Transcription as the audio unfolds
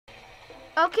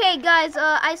Okay, guys.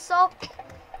 I solved it.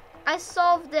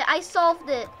 I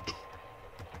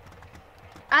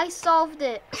solved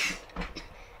it.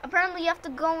 Apparently, you have to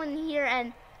go in here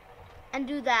and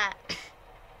do that.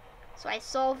 So I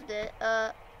solved it.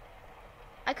 I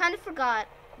kind of forgot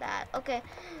that. Okay.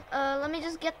 Let me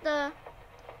just get the.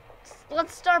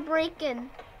 Let's start breaking.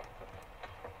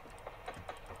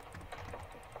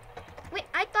 Wait,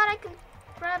 I thought I could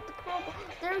grab the crowbar.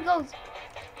 There it goes.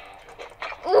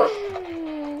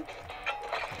 Ooh.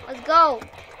 Let's go.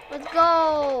 Let's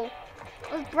go.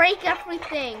 Let's break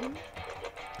everything.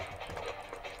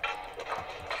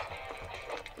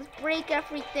 Let's break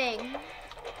everything.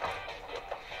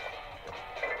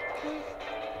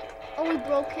 Oh, we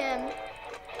broke him.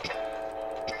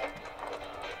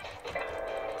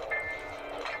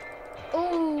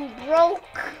 Oh, broke.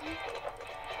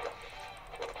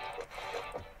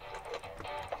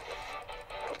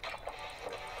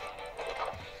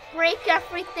 Break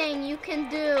everything you can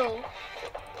do.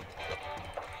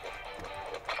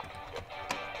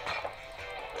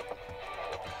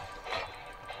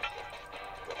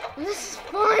 This is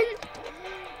fun.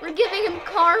 We're giving him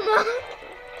karma.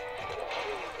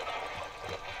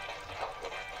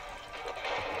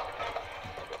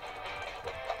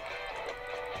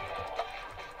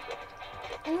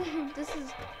 Ooh, this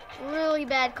is really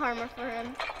bad karma for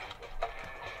him.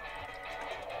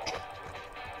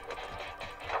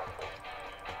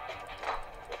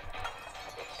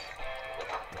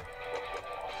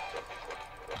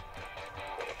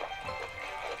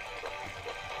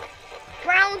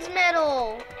 Bronze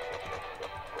medal.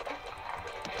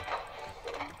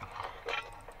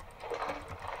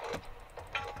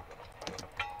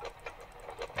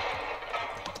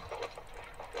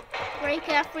 Break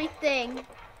everything.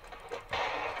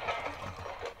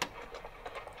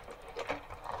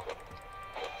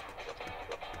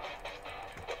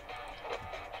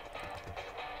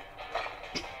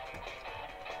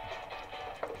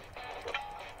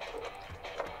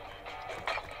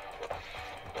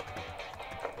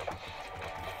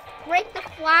 Break the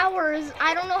flowers.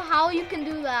 I don't know how you can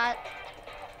do that.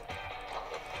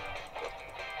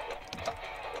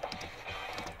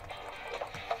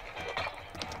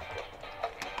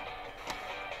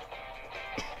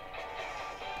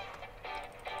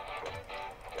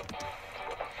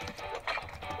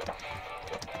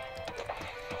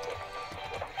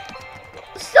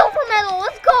 Silver medal,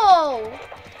 let's go!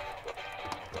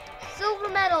 Silver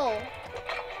medal.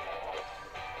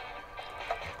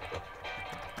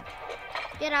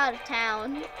 Get out of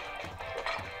town.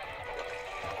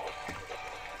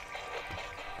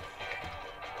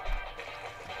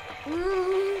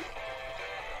 Ooh.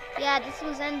 Yeah, this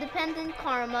was independent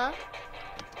karma.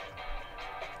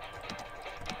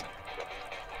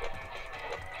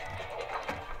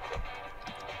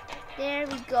 There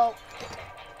we go.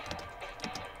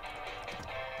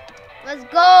 Let's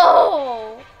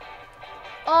go!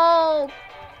 Oh.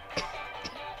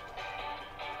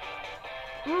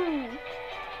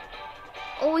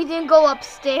 Oh, we didn't go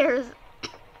upstairs.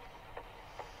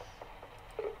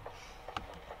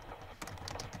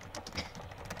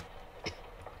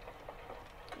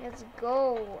 Let's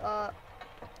go.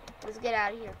 Let's get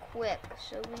out of here quick,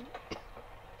 shall we?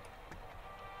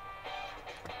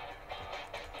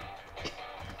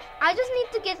 I just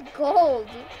need to get gold.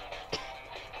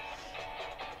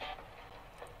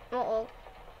 Uh-oh.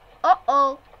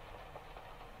 Uh-oh.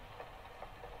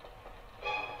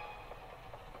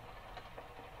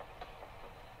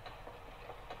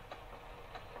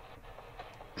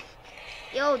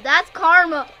 Yo, that's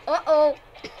karma. Uh-oh.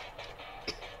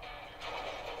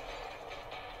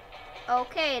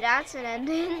 Okay, that's an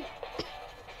ending.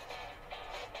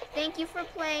 Thank you for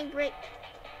playing Break.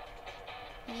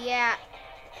 Yeah.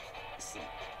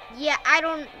 Yeah, I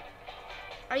don't.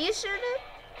 Are you sure,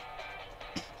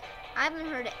 dude? I haven't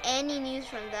heard any news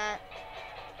from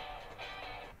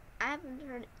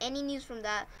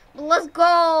that. But let's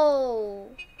go.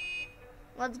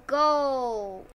 Let's go.